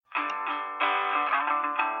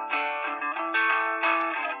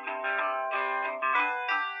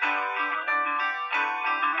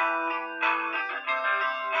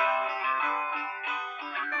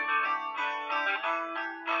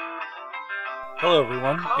Hello,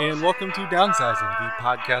 everyone, and welcome to Downsizing, the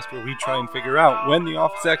podcast where we try and figure out when the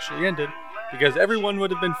office actually ended, because everyone would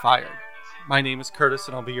have been fired. My name is Curtis,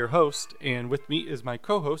 and I'll be your host, and with me is my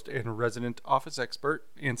co-host and resident office expert,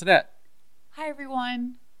 Antoinette. Hi,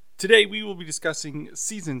 everyone. Today, we will be discussing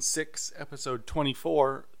Season 6, Episode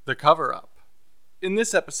 24, The Cover-Up. In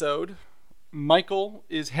this episode, Michael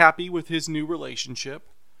is happy with his new relationship,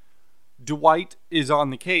 Dwight is on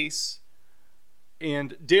the case,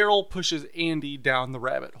 and Daryl pushes Andy down the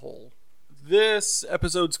rabbit hole. This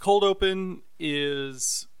episode's cold open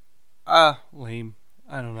is lame.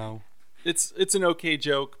 I don't know. It's an okay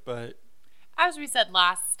joke, but as we said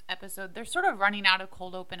last episode, they're sort of running out of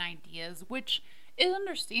cold open ideas, which is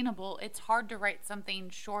understandable. It's hard to write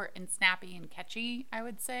something short and snappy and catchy, I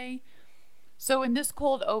would say. So in this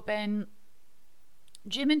cold open,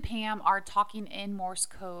 Jim and Pam are talking in Morse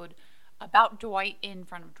code about Dwight in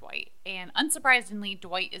front of Dwight. And unsurprisingly,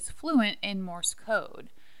 Dwight is fluent in Morse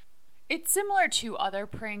code. It's similar to other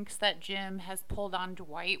pranks that Jim has pulled on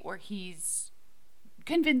Dwight where he's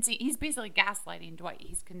basically gaslighting Dwight.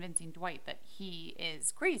 He's convincing Dwight that he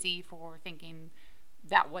is crazy for thinking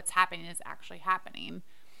that what's happening is actually happening.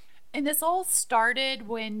 And this all started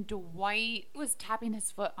when Dwight was tapping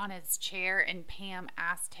his foot on his chair and Pam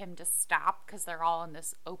asked him to stop because they're all in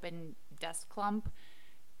this open desk clump.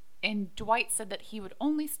 And Dwight said that he would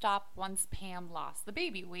only stop once Pam lost the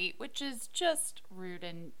baby weight, which is just rude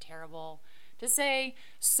and terrible to say.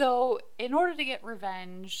 So in order to get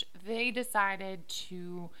revenge, they decided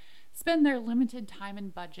to spend their limited time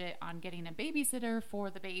and budget on getting a babysitter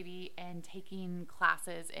for the baby and taking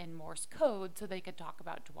classes in Morse code so they could talk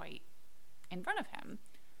about Dwight in front of him.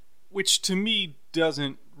 which to me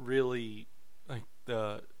doesn't really,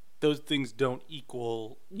 those things don't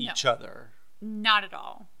equal each other. Not at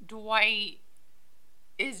all. Dwight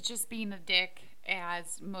is just being a dick,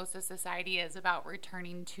 as most of society is, about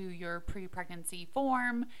returning to your pre-pregnancy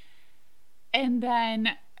form. And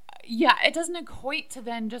then, it doesn't equate to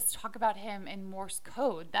then just talk about him in Morse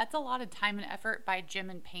code. That's a lot of time and effort by Jim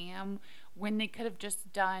and Pam when they could have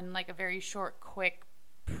just done like a very short, quick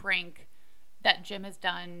prank that Jim has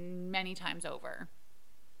done many times over.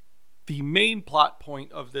 The main plot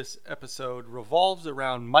point of this episode revolves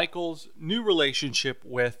around Michael's new relationship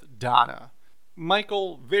with Donna.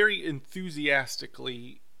 Michael very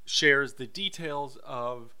enthusiastically shares the details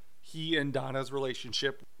of he and Donna's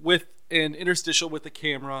relationship with an interstitial with the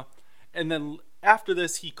camera. And then after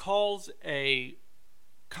this, he calls a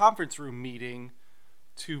conference room meeting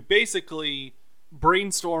to basically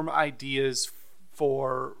brainstorm ideas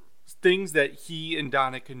for things that he and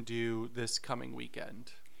Donna can do this coming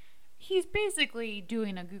weekend. He's basically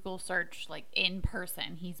doing a Google search like in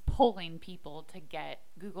person. He's polling people to get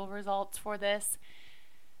Google results for this.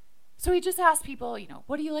 So he just asked people,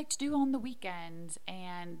 what do you like to do on the weekend?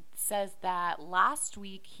 And says that last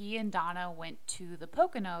week he and Donna went to the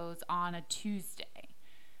Poconos on a Tuesday.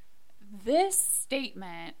 This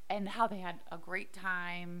statement and how they had a great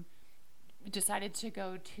time, decided to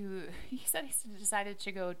go to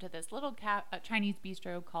this little Chinese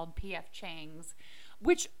bistro called P.F. Chang's,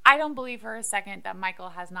 which I don't believe for a second that Michael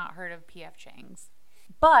has not heard of P.F. Chang's.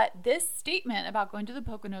 But this statement about going to the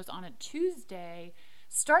Poconos on a Tuesday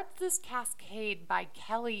starts this cascade by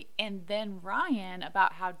Kelly and then Ryan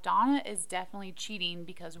about how Donna is definitely cheating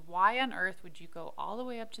because why on earth would you go all the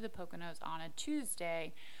way up to the Poconos on a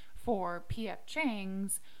Tuesday for P.F.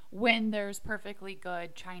 Chang's when there's perfectly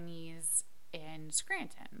good Chinese in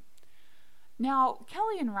Scranton? Now,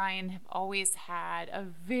 Kelly and Ryan have always had a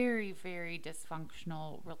very, very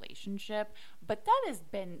dysfunctional relationship, but that has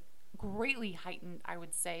been greatly heightened, I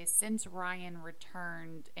would say, since Ryan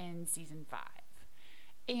returned in season 5.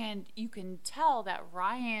 And you can tell that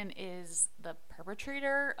Ryan is the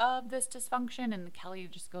perpetrator of this dysfunction and Kelly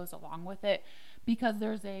just goes along with it because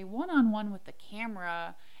there's a one-on-one with the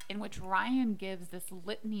camera in which Ryan gives this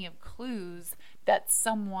litany of clues that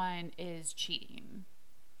someone is cheating.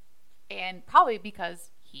 And probably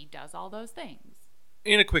because he does all those things.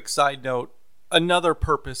 And a quick side note, another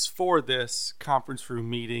purpose for this conference room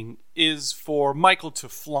meeting is for Michael to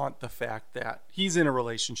flaunt the fact that he's in a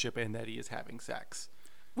relationship and that he is having sex.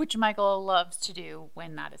 Which Michael loves to do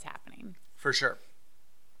when that is happening. For sure.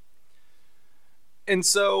 And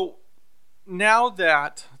so now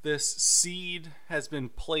that this seed has been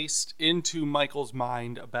placed into Michael's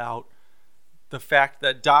mind about the fact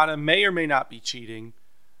that Donna may or may not be cheating,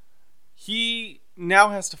 he now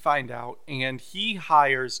has to find out, and he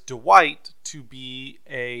hires Dwight to be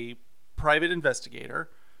a private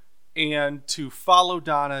investigator and to follow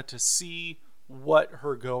Donna to see what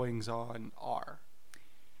her goings-on are.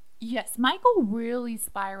 Yes, Michael really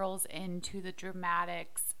spirals into the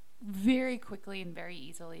dramatics very quickly and very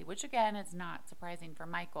easily, which again is not surprising for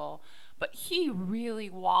Michael, but he really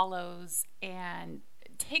wallows and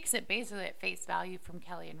takes it basically at face value from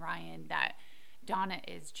Kelly and Ryan that Donna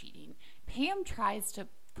is cheating. Pam tries to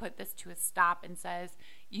put this to a stop and says,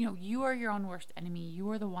 you are your own worst enemy. You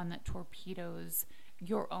are the one that torpedoes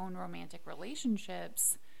your own romantic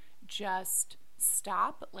relationships. Just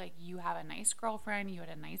stop. Like, you have a nice girlfriend. You had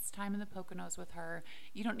a nice time in the Poconos with her.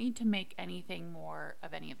 You don't need to make anything more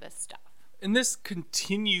of any of this stuff. And this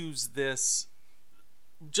continues this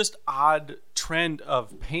just odd trend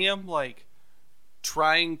of Pam, like,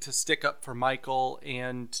 trying to stick up for Michael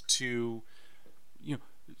and to,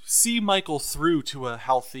 see Michael through to a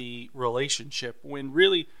healthy relationship when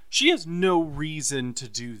really she has no reason to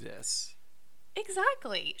do this.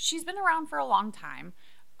 Exactly. She's been around for a long time.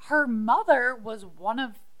 Her mother was one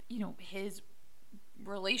of, his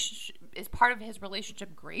relationship, is part of his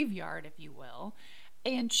relationship graveyard, if you will.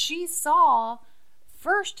 And she saw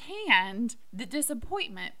firsthand the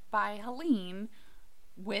disappointment by Helene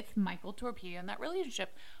with Michael torpedo in that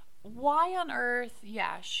relationship. Why on earth,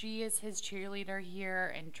 she is his cheerleader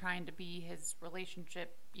here and trying to be his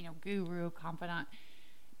relationship, guru, confidant.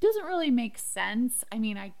 Doesn't really make sense. I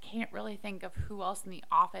mean, I can't really think of who else in the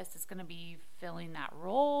office is going to be filling that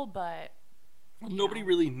role, but nobody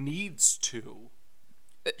really needs to.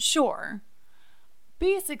 Sure.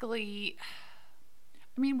 Basically,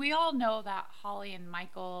 I mean, we all know that Holly and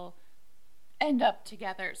Michael end up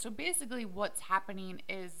together. So basically what's happening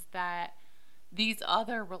is that these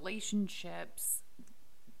other relationships,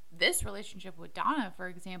 this relationship with Donna, for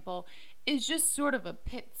example, is just sort of a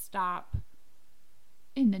pit stop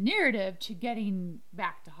in the narrative to getting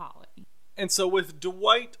back to Holly. And so with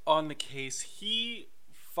Dwight on the case, he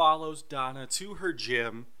follows Donna to her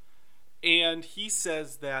gym, and he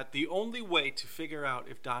says that the only way to figure out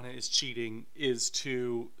if Donna is cheating is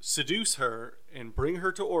to seduce her and bring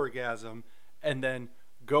her to orgasm and then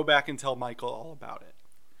go back and tell Michael all about it.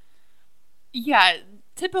 Yeah,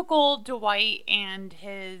 typical Dwight and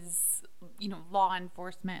his, law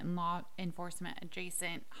enforcement and law enforcement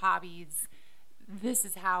adjacent hobbies. This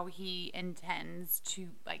is how he intends to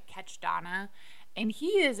catch Donna, and he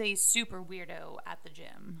is a super weirdo at the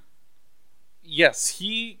gym. Yes,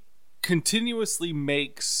 he continuously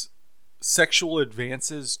makes sexual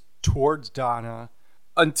advances towards Donna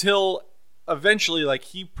until eventually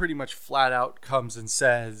he pretty much flat out comes and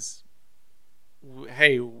says,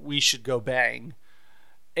 hey, we should go bang.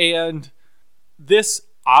 And this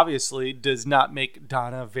obviously does not make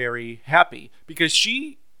Donna very happy because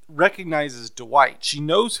she recognizes Dwight. She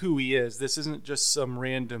knows who he is. This isn't just some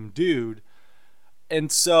random dude.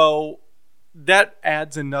 And so that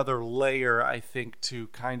adds another layer, I think, to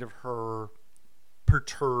kind of her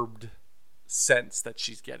perturbed sense that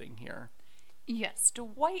she's getting here. Yes,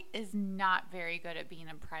 Dwight is not very good at being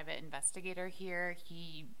a private investigator here.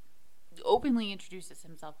 He openly introduces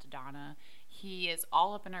himself to Donna. He is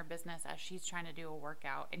all up in her business as she's trying to do a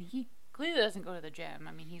workout, and he clearly doesn't go to the gym.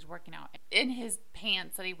 I mean, he's working out in his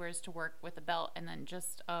pants that he wears to work with a belt and then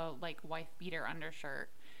just a wife beater undershirt.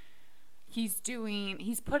 He's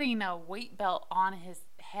putting a weight belt on his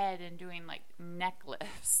head and doing neck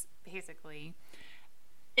lifts, basically.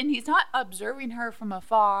 And he's not observing her from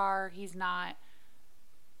afar. He's not,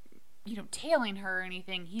 tailing her or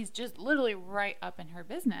anything. He's just literally right up in her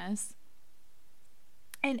business.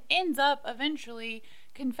 And ends up eventually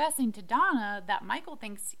confessing to Donna that Michael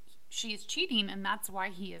thinks she's cheating and that's why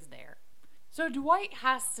he is there. So Dwight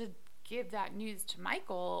has to give that news to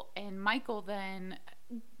Michael, and Michael then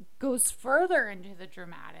goes further into the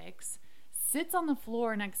dramatics, sits on the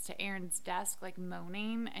floor next to Erin's desk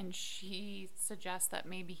moaning, and she suggests that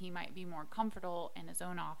maybe he might be more comfortable in his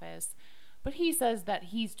own office, but he says that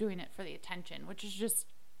he's doing it for the attention, which is just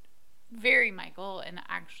very Michael, and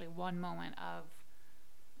actually one moment of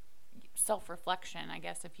self-reflection, I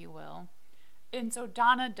guess, if you will. And so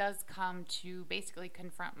Donna does come to basically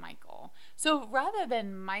confront Michael. So rather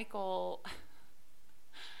than Michael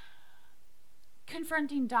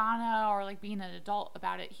confronting Donna or being an adult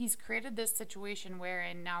about it, he's created this situation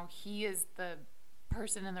wherein now he is the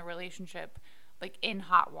person in the relationship in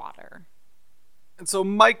hot water. And so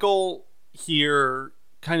Michael here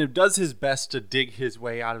kind of does his best to dig his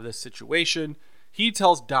way out of this situation. He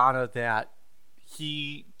tells Donna that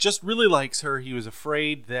he just really likes her. He was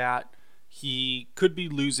afraid that he could be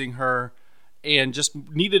losing her and just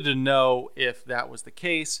needed to know if that was the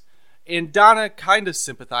case. And Donna kind of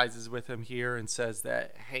sympathizes with him here and says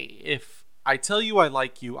that, hey, if I tell you I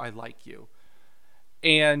like you, I like you.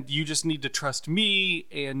 And you just need to trust me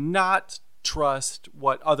and not trust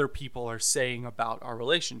what other people are saying about our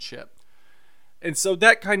relationship. And so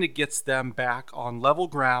that kind of gets them back on level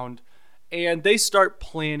ground, and they start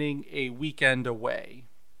planning a weekend away.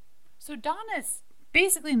 So Donna's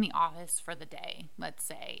basically in the office for the day, let's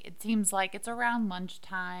say. It seems like it's around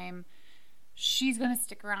lunchtime. She's going to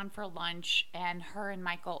stick around for lunch, and her and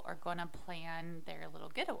Michael are going to plan their little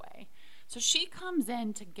getaway. So she comes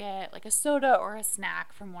in to get like a soda or a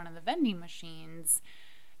snack from one of the vending machines.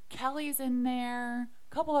 Kelly's in there,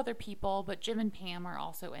 a couple other people, but Jim and Pam are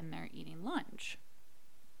also in there eating lunch.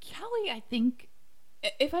 Kelly, I think,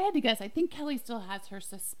 if I had to guess, I think Kelly still has her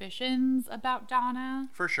suspicions about Donna.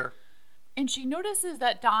 For sure. And she notices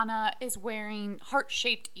that Donna is wearing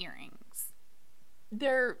heart-shaped earrings.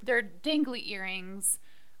 They're dangly earrings,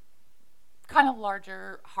 kind of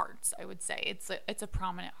larger hearts, I would say. It's a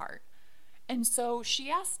prominent heart. And so she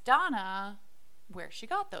asked Donna where she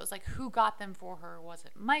got those. Like, who got them for her? Was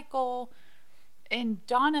it Michael? And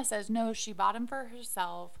Donna says no, she bought them for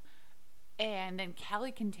herself. And then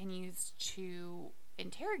Kelly continues to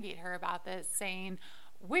interrogate her about this, saying,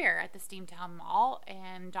 where? At the Steamtown Mall?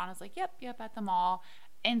 And Donna's like, yep, at the mall.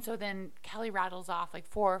 And so then Kelly rattles off like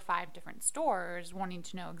 4 or 5 different stores, wanting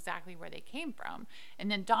to know exactly where they came from.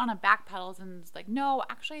 And then Donna backpedals and is like, no,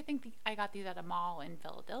 actually, I think I got these at a mall in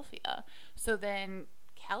Philadelphia. So then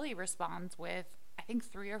Kelly responds with, I think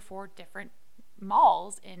 3 or 4 different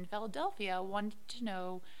malls in Philadelphia, wanting to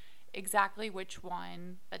know exactly which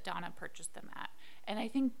one that Donna purchased them at. And I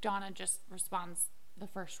think Donna just responds the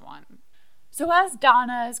first one. So as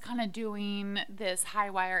Donna is kind of doing this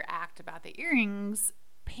high wire act about the earrings,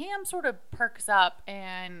 Pam sort of perks up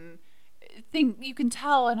and you can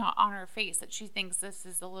tell on her face that she thinks this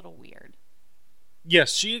is a little weird.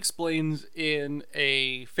 Yes, she explains in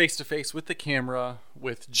a face-to-face with the camera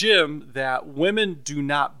with Jim that women do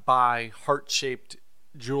not buy heart-shaped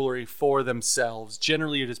jewelry for themselves.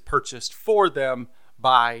 Generally, it is purchased for them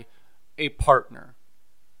by a partner.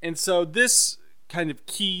 And so this kind of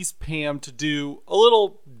keys Pam to do a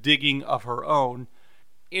little digging of her own.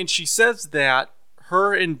 And she says that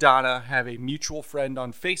her and Donna have a mutual friend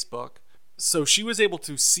on Facebook. So she was able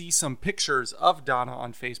to see some pictures of Donna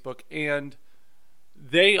on Facebook, and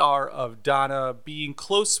they are of Donna being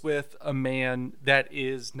close with a man that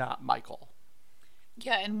is not Michael.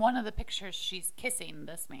 Yeah, in one of the pictures, she's kissing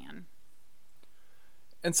this man.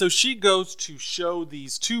 And so she goes to show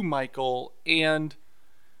these to Michael, and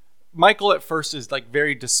Michael at first is like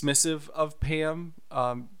very dismissive of Pam,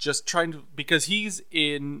 just trying to, because he's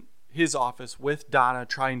in his office with Donna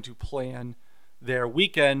trying to plan their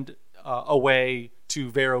weekend away to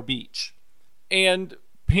Vero Beach. And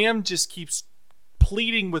Pam just keeps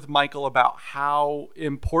pleading with Michael about how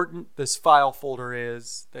important this file folder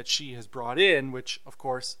is that she has brought in, which of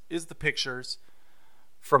course is the pictures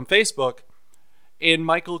from Facebook. And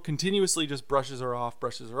Michael continuously just brushes her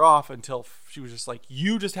off until she was just like,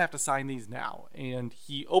 you just have to sign these now. And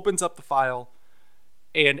he opens up the file,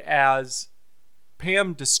 and as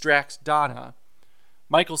Pam distracts Donna,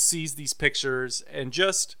 Michael sees these pictures and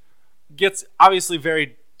just gets obviously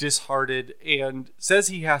very disheartened and says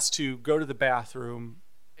he has to go to the bathroom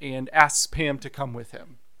and asks Pam to come with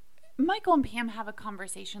him. Michael and Pam have a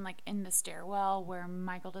conversation like in the stairwell where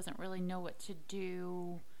Michael doesn't really know what to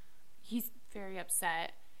do. He's very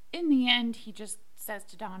upset. In the end, he just says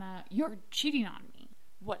to Donna, you're cheating on me.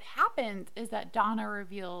 What happens is that Donna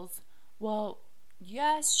reveals, well,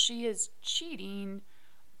 yes, she is cheating,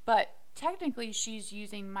 but technically she's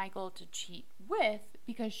using Michael to cheat with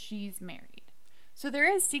because she's married. So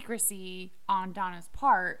there is secrecy on Donna's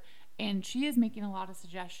part, and she is making a lot of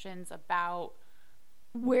suggestions about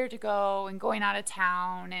where to go and going out of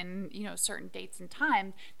town and, you know, certain dates and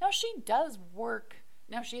times. Now she does work.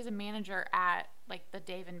 Now she is a manager at like the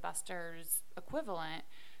Dave & Buster's equivalent.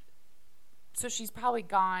 So she's probably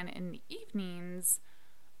gone in the evenings,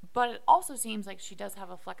 but it also seems like she does have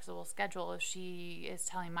a flexible schedule if she is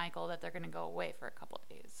telling Michael that they're going to go away for a couple of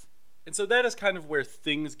days. And so that is kind of where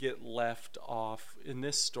things get left off in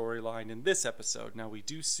this storyline in this episode. Now we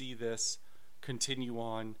do see this continue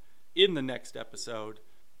on in the next episode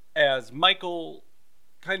as Michael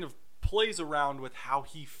kind of plays around with how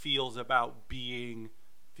he feels about being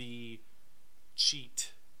the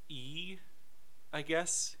cheat-e, I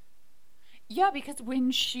guess. Yeah, because when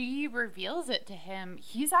she reveals it to him,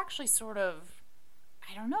 he's actually sort of,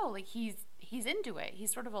 I don't know, like he's into it.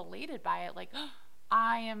 He's sort of elated by it. Like, oh,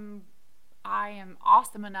 I am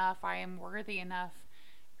awesome enough. I am worthy enough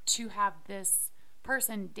to have this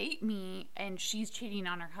person date me, and she's cheating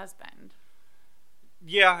on her husband.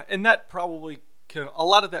 Yeah, and that probably a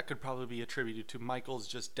lot of that could probably be attributed to Michael's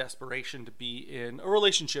just desperation to be in a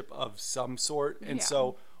relationship of some sort. And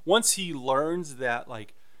so once he learns that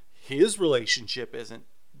like his relationship isn't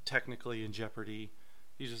technically in jeopardy,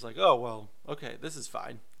 he's just like, oh, well, okay, this is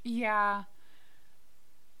fine. Yeah.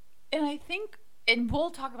 And I think, and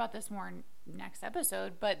we'll talk about this more next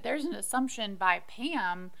episode, but there's an assumption by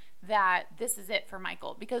Pam that this is it for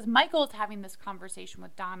Michael, because Michael's having this conversation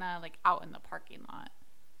with Donna like out in the parking lot.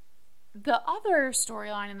 The other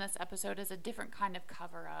storyline in this episode is a different kind of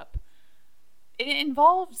cover-up. It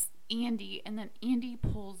involves Andy, and then Andy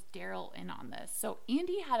pulls Daryl in on this. So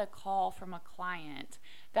Andy had a call from a client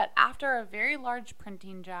that after a very large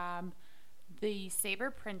printing job, the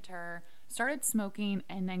Sabre printer started smoking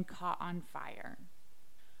and then caught on fire.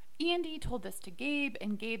 Andy told this to Gabe,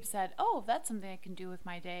 and Gabe said, oh, if that's something I can do with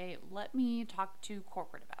my day, let me talk to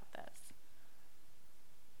corporate about this.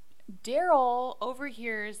 Daryl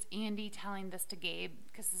overhears Andy telling this to Gabe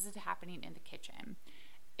because this is happening in the kitchen.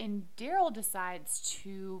 And Daryl decides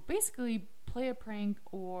to basically play a prank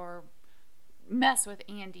or mess with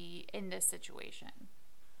Andy in this situation.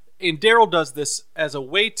 And Daryl does this as a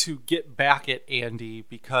way to get back at Andy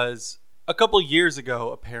because a couple years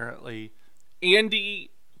ago, apparently,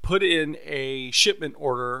 Andy put in a shipment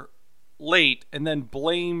order late and then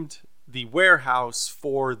blamed the warehouse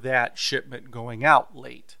for that shipment going out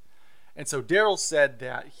late. And so Daryl said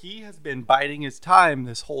that he has been biding his time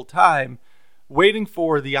this whole time, waiting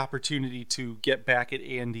for the opportunity to get back at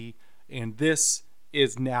Andy, and this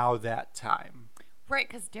is now that time. Right,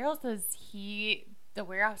 because Daryl says the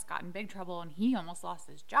warehouse got in big trouble and he almost lost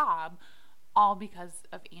his job, all because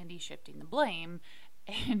of Andy shifting the blame.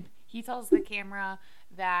 And he tells the camera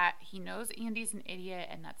that he knows Andy's an idiot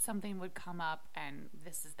and that something would come up, and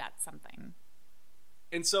this is that something.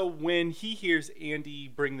 And so when he hears Andy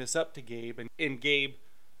bring this up to Gabe, and Gabe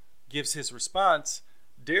gives his response,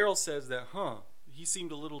 Daryl says that, he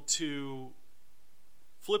seemed a little too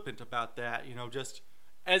flippant about that, just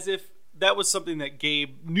as if that was something that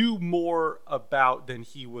Gabe knew more about than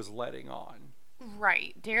he was letting on.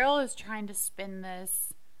 Right. Daryl is trying to spin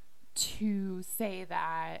this to say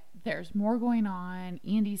that there's more going on.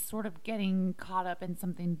 Andy's sort of getting caught up in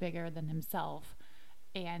something bigger than himself,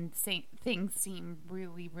 and things seem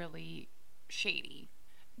really, really shady.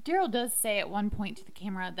 Daryl does say at one point to the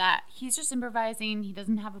camera that he's just improvising. He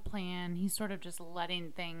doesn't have a plan. He's sort of just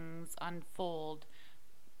letting things unfold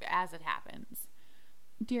as it happens.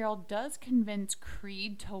 Daryl does convince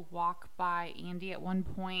Creed to walk by Andy at one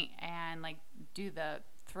point and do the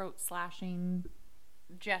throat slashing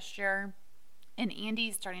gesture. And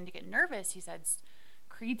Andy's starting to get nervous. He says,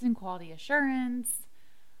 Creed's in quality assurance.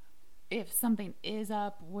 If something is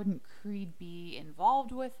up, wouldn't Creed be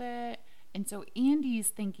involved with it? And so Andy's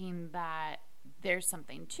thinking that there's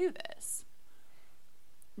something to this.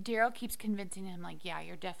 Daryl keeps convincing him, yeah,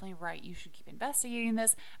 you're definitely right. You should keep investigating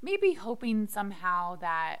this. Maybe hoping somehow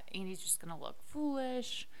that Andy's just going to look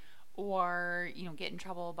foolish or, get in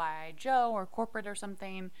trouble by Joe or corporate or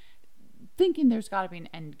something, thinking there's got to be an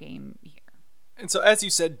end game here. And so, as you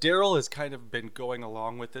said, Daryl has kind of been going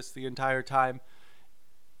along with this the entire time.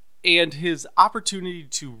 And his opportunity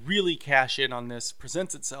to really cash in on this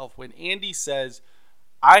presents itself when Andy says,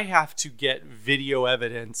 I have to get video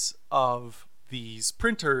evidence of these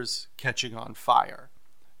printers catching on fire.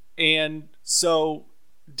 And so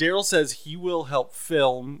Daryl says he will help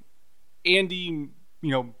film Andy,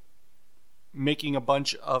 making a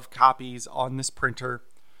bunch of copies on this printer.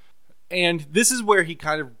 And this is where he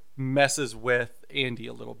kind of messes with Andy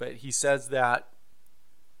a little bit. He says that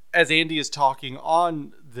as Andy is talking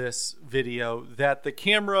on this video, that the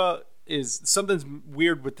camera is something's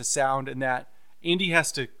weird with the sound, and that Andy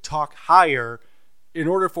has to talk higher in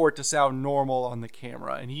order for it to sound normal on the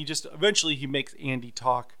camera. And he just eventually he makes Andy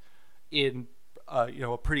talk in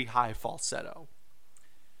a pretty high falsetto.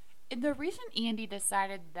 The reason Andy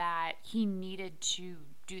decided that he needed to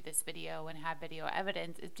do this video and have video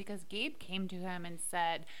evidence is because Gabe came to him and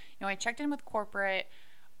said, I checked in with corporate.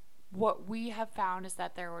 What we have found is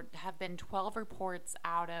that there have been 12 reports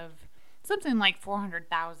out of something like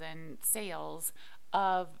 400,000 sales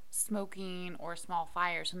of smoking or small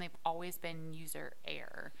fires, and they've always been user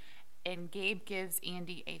error. And Gabe gives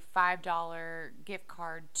Andy a $5 gift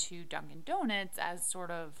card to Dunkin' Donuts as sort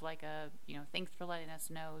of like a, thanks for letting us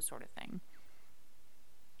know sort of thing.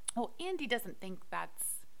 Well, Andy doesn't think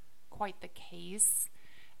that's quite the case.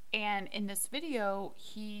 And in this video,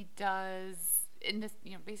 he does, in this,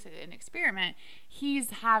 basically an experiment, he's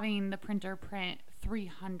having the printer print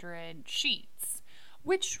 300 sheets,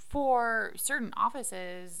 which for certain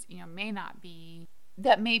offices, may not be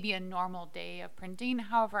that may be a normal day of printing.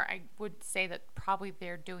 However, I would say that probably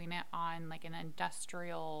they're doing it on like an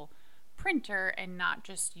industrial printer and not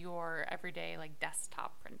just your everyday like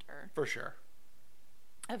desktop printer. For sure.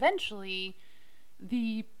 Eventually,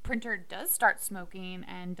 the printer does start smoking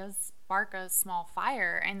and does spark a small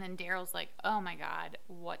fire, and then Daryl's like, oh my god,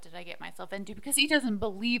 what did I get myself into? Because he doesn't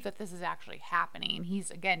believe that this is actually happening.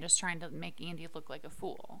 He's again just trying to make Andy look like a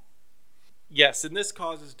fool. Yes, and this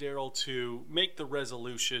causes Daryl to make the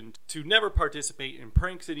resolution to never participate in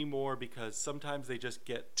pranks anymore because sometimes they just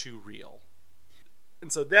get too real.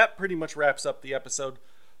 And so that pretty much wraps up the episode.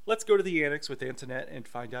 Let's go to the annex with Antoinette and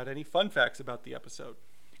find out any fun facts about the episode.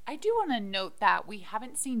 I do want to note that we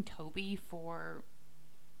haven't seen Toby for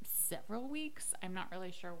several weeks. I'm not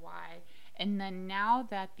really sure why. And then now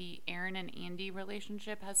that the Aaron and Andy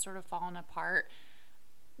relationship has sort of fallen apart,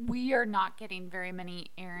 we are not getting very many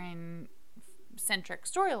Aaron-centric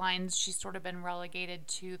storylines. She's sort of been relegated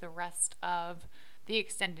to the rest of the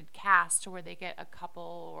extended cast to where they get a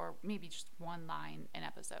couple or maybe just one line an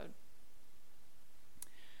episode.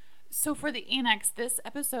 So for the annex, this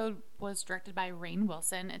episode was directed by Rainn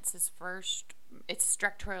Wilson. It's his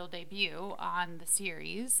directorial debut on the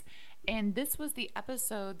series. And this was the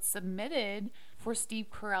episode submitted for Steve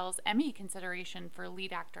Carell's Emmy consideration for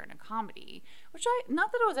lead actor in a comedy, which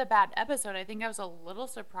not that it was a bad episode. I think I was a little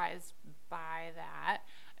surprised by that.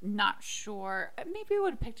 Not sure. Maybe I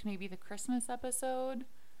would have picked maybe the Christmas episode.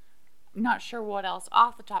 Not sure what else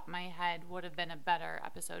off the top of my head would have been a better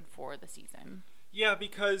episode for the season. Yeah,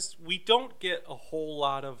 because we don't get a whole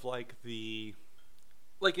lot of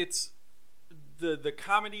it's the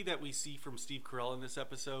comedy that we see from Steve Carell in this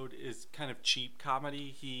episode is kind of cheap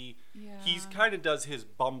comedy. He's kind of does his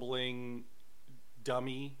bumbling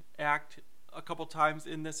dummy act a couple times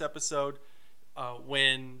in this episode.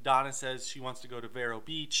 When Donna says she wants to go to Vero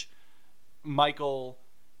Beach, Michael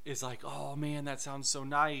is like, "Oh man, that sounds so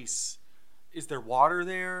nice. Is there water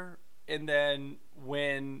there?" And then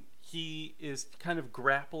when he is kind of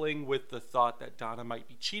grappling with the thought that Donna might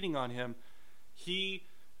be cheating on him, he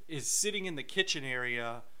is sitting in the kitchen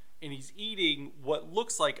area and he's eating what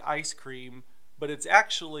looks like ice cream, but it's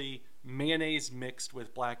actually mayonnaise mixed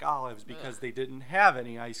with black olives because they didn't have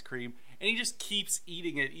any ice cream. And he just keeps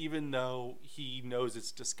eating it even though he knows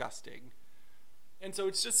it's disgusting. And so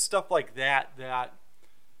it's just stuff like that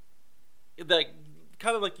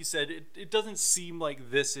kind of like you said, it doesn't seem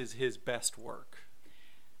like this is his best work.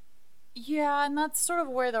 Yeah, and that's sort of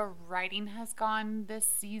where the writing has gone this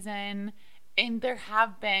season. And there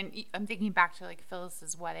have been, I'm thinking back to like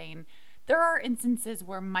Phyllis's wedding, there are instances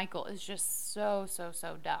where Michael is just so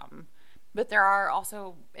dumb. But there are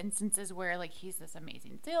also instances where like he's this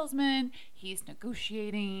amazing salesman, he's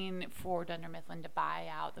negotiating for Dunder Mifflin to buy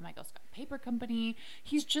out the Michael Scott Paper Company.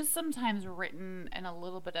 He's just sometimes written in a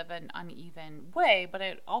little bit of an uneven way, but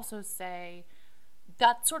I'd also say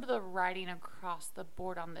that's sort of the writing across the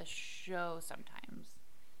board on this show sometimes.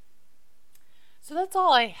 So that's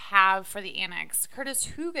all I have for the annex. Curtis,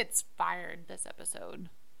 who gets fired this episode?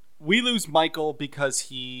 We lose Michael because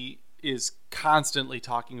he is constantly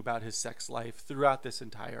talking about his sex life throughout this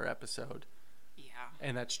entire episode. Yeah.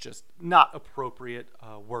 And that's just not appropriate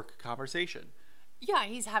work conversation. Yeah,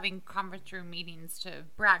 he's having conference room meetings to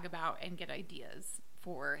brag about and get ideas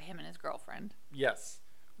for him and his girlfriend. Yes.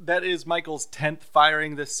 That is Michael's 10th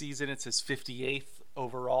firing this season. It's his 58th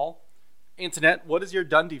overall. Antoinette, what is your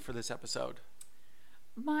Dundie for this episode?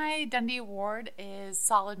 My Dundie Award is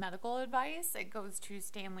solid medical advice. It goes to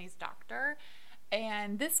Stanley's doctor.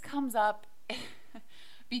 And this comes up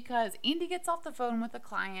because Andy gets off the phone with a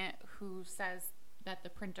client who says that the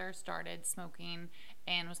printer started smoking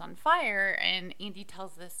and was on fire. And Andy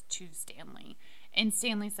tells this to Stanley. And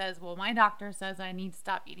Stanley says, well, my doctor says I need to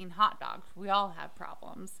stop eating hot dogs. We all have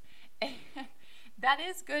problems. And that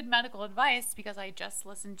is good medical advice because I just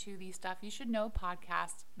listened to the Stuff You Should Know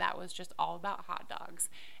podcast that was just all about hot dogs.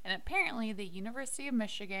 And apparently the University of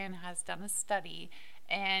Michigan has done a study,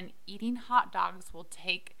 and eating hot dogs will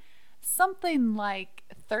take something like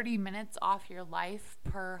 30 minutes off your life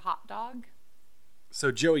per hot dog.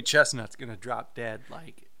 So Joey Chestnut's going to drop dead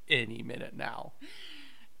like any minute now.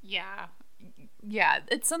 Yeah. Yeah,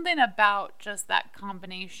 it's something about just that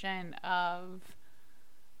combination of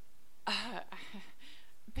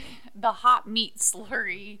the hot meat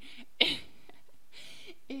slurry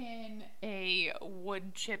in a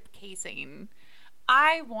wood chip casing.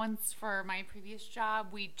 I once, for my previous job,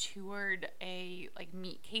 we toured a like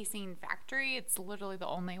meat casing factory. It's literally the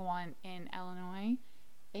only one in Illinois,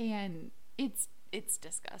 and it's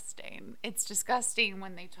disgusting. It's disgusting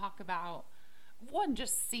when they talk about one,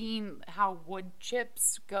 just seeing how wood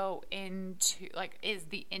chips go into, like, is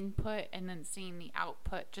the input, and then seeing the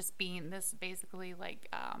output just being this basically like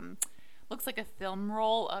looks like a film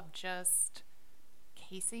roll of just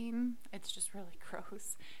casing. It's just really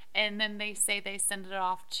gross. And then they say they send it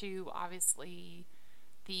off to obviously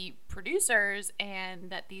the producers, and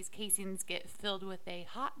that these casings get filled with a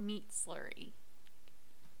hot meat slurry.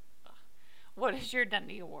 What is your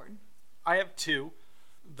Dundee Award? I have two.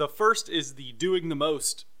 The first is the Doing the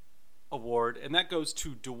Most award, and that goes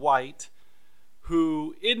to Dwight,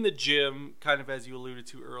 who in the gym, kind of as you alluded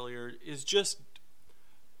to earlier, is just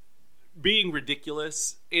being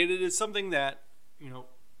ridiculous. And it is something that, you know,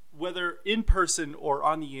 whether in person or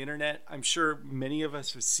on the internet, I'm sure many of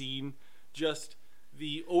us have seen just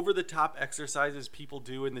the over-the-top exercises people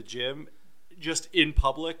do in the gym just in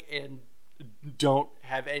public and don't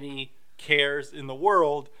have any cares in the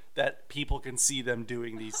world that people can see them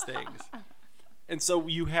doing these things. And so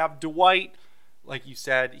you have Dwight, like you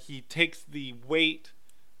said, he takes the weight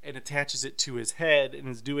and attaches it to his head and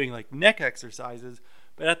is doing like neck exercises,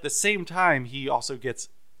 but at the same time he also gets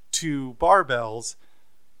 2 barbells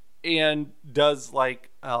and does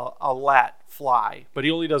like a lat fly, but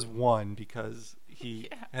he only does 1 because he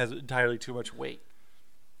has entirely too much weight.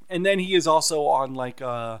 And then he is also on like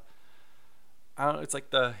I don't know, it's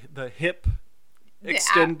like the hip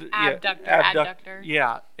abductor.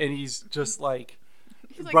 Yeah, and he's just like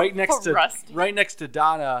He's right next to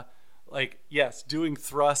Donna, like, yes, doing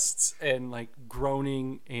thrusts and like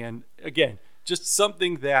groaning, and again, just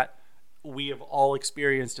something that we have all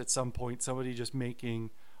experienced at some point, somebody just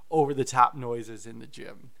making over the top noises in the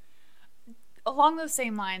gym. Along those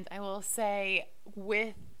same lines, I will say,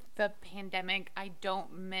 with the pandemic, I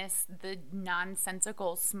don't miss the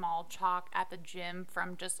nonsensical small talk at the gym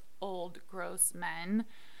from just old gross men.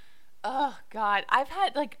 Oh God, I've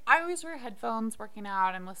had, like, I always wear headphones working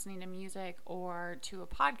out, I'm listening to music or to a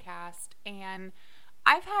podcast, and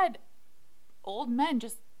I've had old men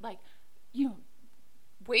just like, you know,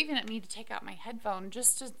 waving at me to take out my headphone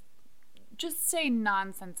just to say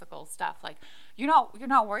nonsensical stuff like you're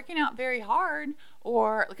not working out very hard,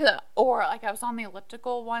 or like I was on the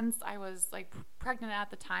elliptical once. I was like pregnant at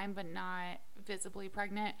the time but not visibly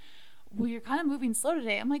pregnant. Well, you're kind of moving slow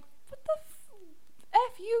today. I'm like, what the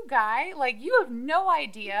F you guy, like, you have no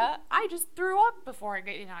idea. I just threw up before I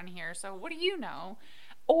get on here, so what do you know?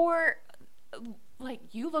 Or like,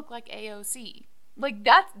 you look like AOC. Like,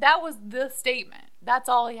 that was the statement. That's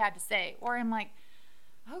all he had to say. Or I'm like,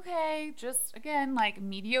 okay, just again, like,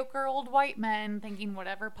 mediocre old white men thinking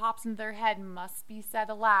whatever pops into their head must be said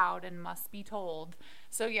aloud and must be told.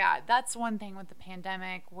 So yeah, that's one thing with the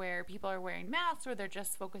pandemic, where people are wearing masks, or they're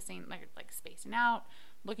just focusing, like spacing out,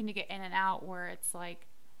 looking to get in and out, where it's like,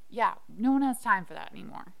 yeah, no one has time for that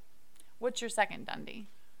anymore. What's your second Dundee?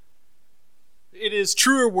 It is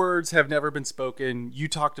Truer Words Have Never Been Spoken. You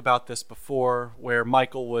talked about this before, where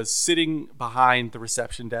Michael was sitting behind the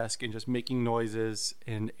reception desk and just making noises,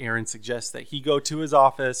 and Aaron suggests that he go to his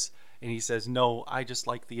office, and he says, no, I just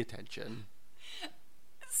like the attention.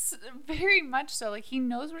 Very much so. Like, he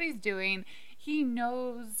knows what he's doing. He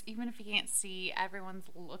knows, even if he can't see, everyone's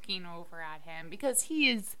looking over at him, because he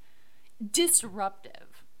is disruptive.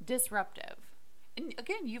 And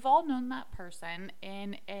again, you've all known that person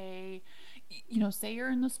in a, you know, say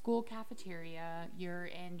you're in the school cafeteria, you're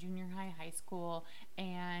in junior high school,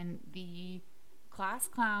 and the class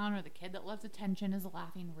clown or the kid that loves attention is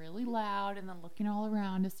laughing really loud and then looking all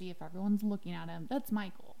around to see if everyone's looking at him. That's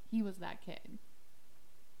Michael. He was that kid.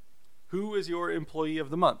 Who is your employee of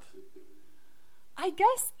the month? I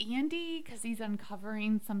guess Andy, because he's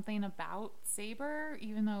uncovering something about Saber,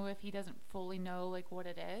 even though if he doesn't fully know like what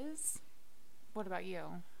it is. What about you?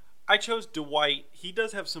 I chose Dwight. He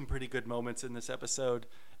does have some pretty good moments in this episode.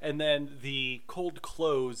 And then the cold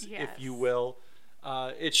close, yes, if you will.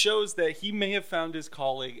 It shows that he may have found his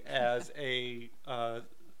calling as a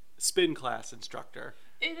spin class instructor.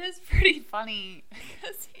 It is pretty funny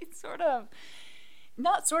because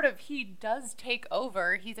he does take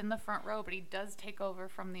over. He's in the front row, but he does take over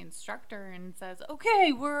from the instructor and says,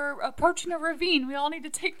 okay, we're approaching a ravine. We all need to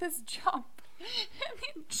take this jump. And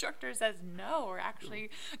the instructor says, no, we're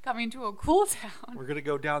actually coming to a cool down. We're going to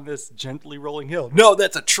go down this gently rolling hill. No,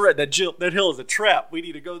 that's a trap. That hill is a trap. We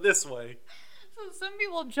need to go this way. So some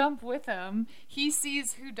people jump with him. He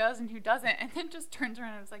sees who does and who doesn't, and then just turns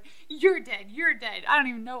around and is like, you're dead. I don't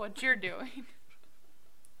even know what you're doing.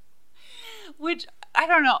 Which, I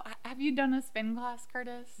don't know. Have you done a spin class,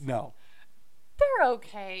 Curtis? No. They're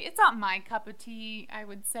okay. It's not my cup of tea, I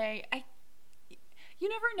would say. You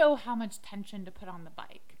never know how much tension to put on the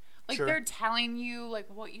bike. Like, Sure. they're telling you, like,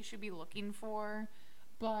 what you should be looking for,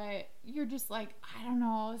 but you're just like, I don't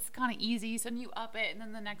know, it's kind of easy. So then you up it, and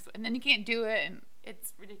then the next, and then you can't do it, and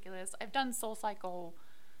it's ridiculous. I've done SoulCycle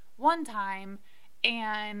one time,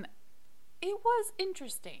 and it was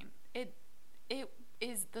interesting. It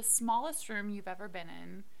is the smallest room you've ever been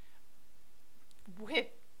in, with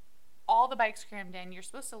all the bikes crammed in. You're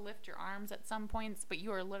supposed to lift your arms at some points, but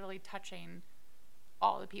you are literally touching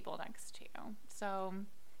all the people next to you. So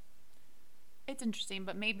it's interesting,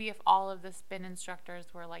 but maybe if all of the spin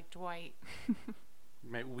instructors were like Dwight. You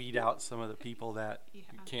might weed out some of the people that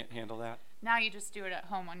can't handle that. Now you just do it at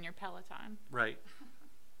home on your Peloton. Right.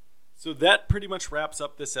 So that pretty much wraps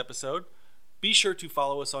up this episode. Be sure to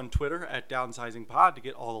follow us on Twitter at DownsizingPod to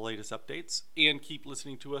get all the latest updates, and keep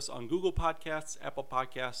listening to us on Google Podcasts, Apple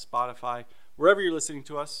Podcasts, Spotify, wherever you're listening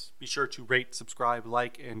to us. Be sure to rate, subscribe,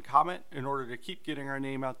 like, and comment in order to keep getting our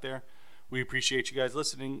name out there. We appreciate you guys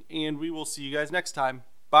listening, and we will see you guys next time.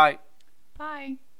 Bye. Bye.